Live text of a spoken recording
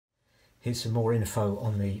Here's some more info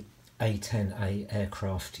on the A-10A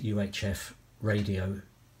aircraft UHF radio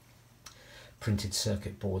printed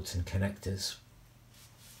circuit boards and connectors.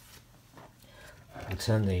 We'll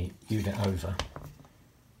turn the unit over.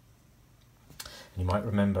 You might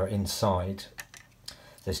remember inside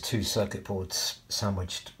there's two circuit boards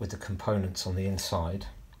sandwiched with the components on the inside.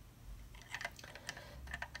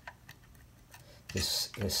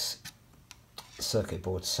 This circuit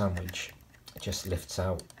board sandwich just lifts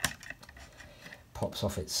out, pops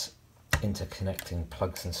off its interconnecting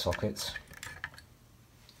plugs and sockets.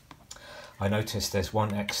 I noticed there's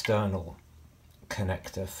one external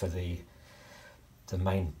connector for the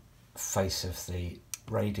main face of the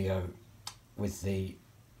radio with the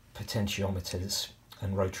potentiometers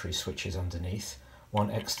and rotary switches underneath. One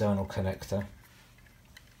external connector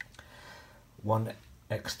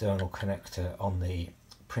on the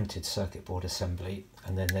printed circuit board assembly,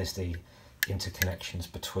 and then there's the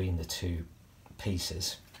interconnections between the two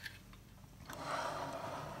pieces.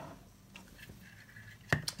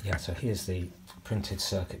 Yeah, so here's the printed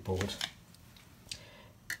circuit board.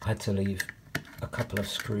 I had to leave a couple of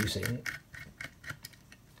screws in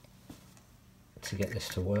to get this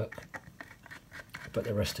to work, but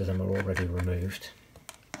the rest of them are already removed.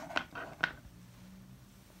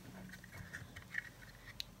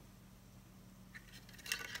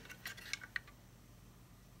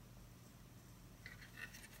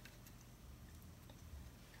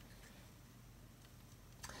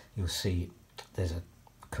 You'll see there's a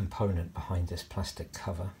component behind this plastic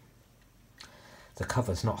cover. The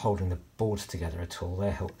cover's not holding the boards together at all.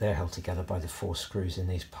 They're held together by the 4 screws in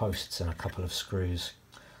these posts and a couple of screws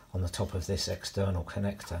on the top of this external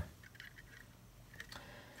connector.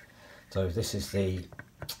 So this is the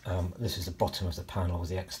bottom of the panel with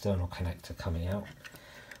the external connector coming out.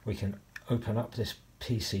 We can open up this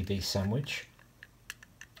PCB sandwich.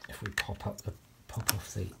 If we pop off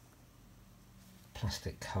the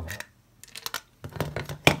plastic cover,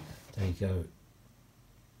 there you go.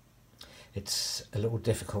 It's a little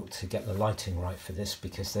difficult to get the lighting right for this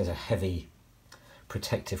because there's a heavy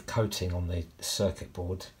protective coating on the circuit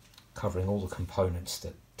board covering all the components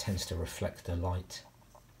that tends to reflect the light.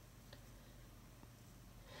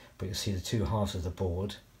 But you'll see the two halves of the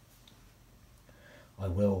board. I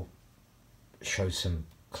will show some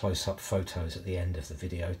close-up photos at the end of the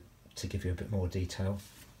video to give you a bit more detail.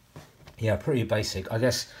 Yeah, pretty basic. I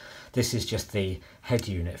guess this is just the head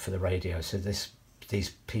unit for the radio, so these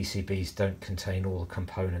PCBs don't contain all the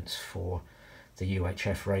components for the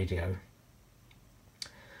UHF radio.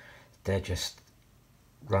 They're just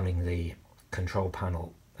running the control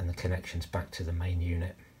panel and the connections back to the main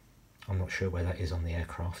unit. I'm not sure where that is on the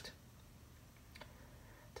aircraft.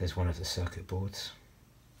 There's one of the circuit boards.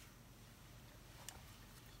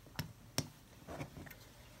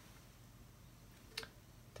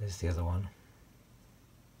 There's the other one.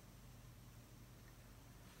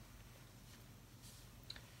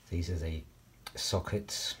 These are the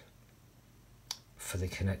sockets for the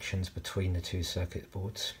connections between the two circuit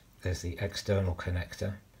boards. There's the external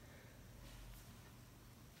connector.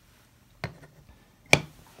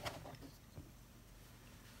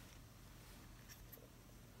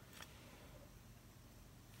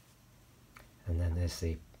 And then there's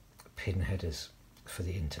the pin headers for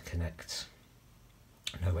the interconnects.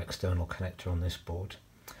 No external connector on this board.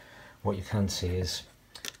 What you can see is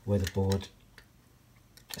where the board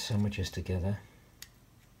sandwiches together,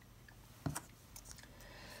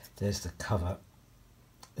 there's the cover,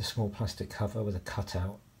 the small plastic cover with a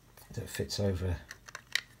cutout that fits over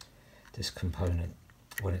this component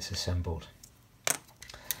when it's assembled.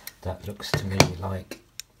 That looks to me like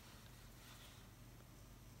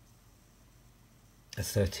a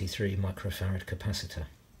 33 microfarad capacitor.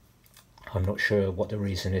 I'm not sure what the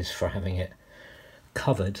reason is for having it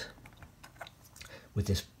covered with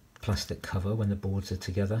this plastic cover when the boards are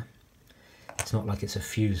together. It's not like it's a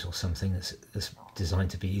fuse or something that's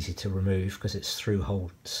designed to be easy to remove, because it's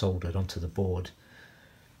through-hole soldered onto the board.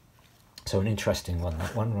 So an interesting one,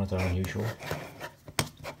 that one, rather unusual.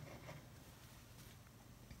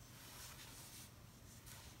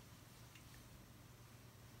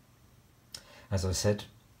 As I said,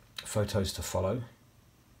 photos to follow.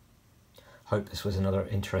 Hope this was another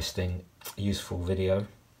interesting, useful video.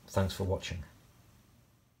 Thanks for watching.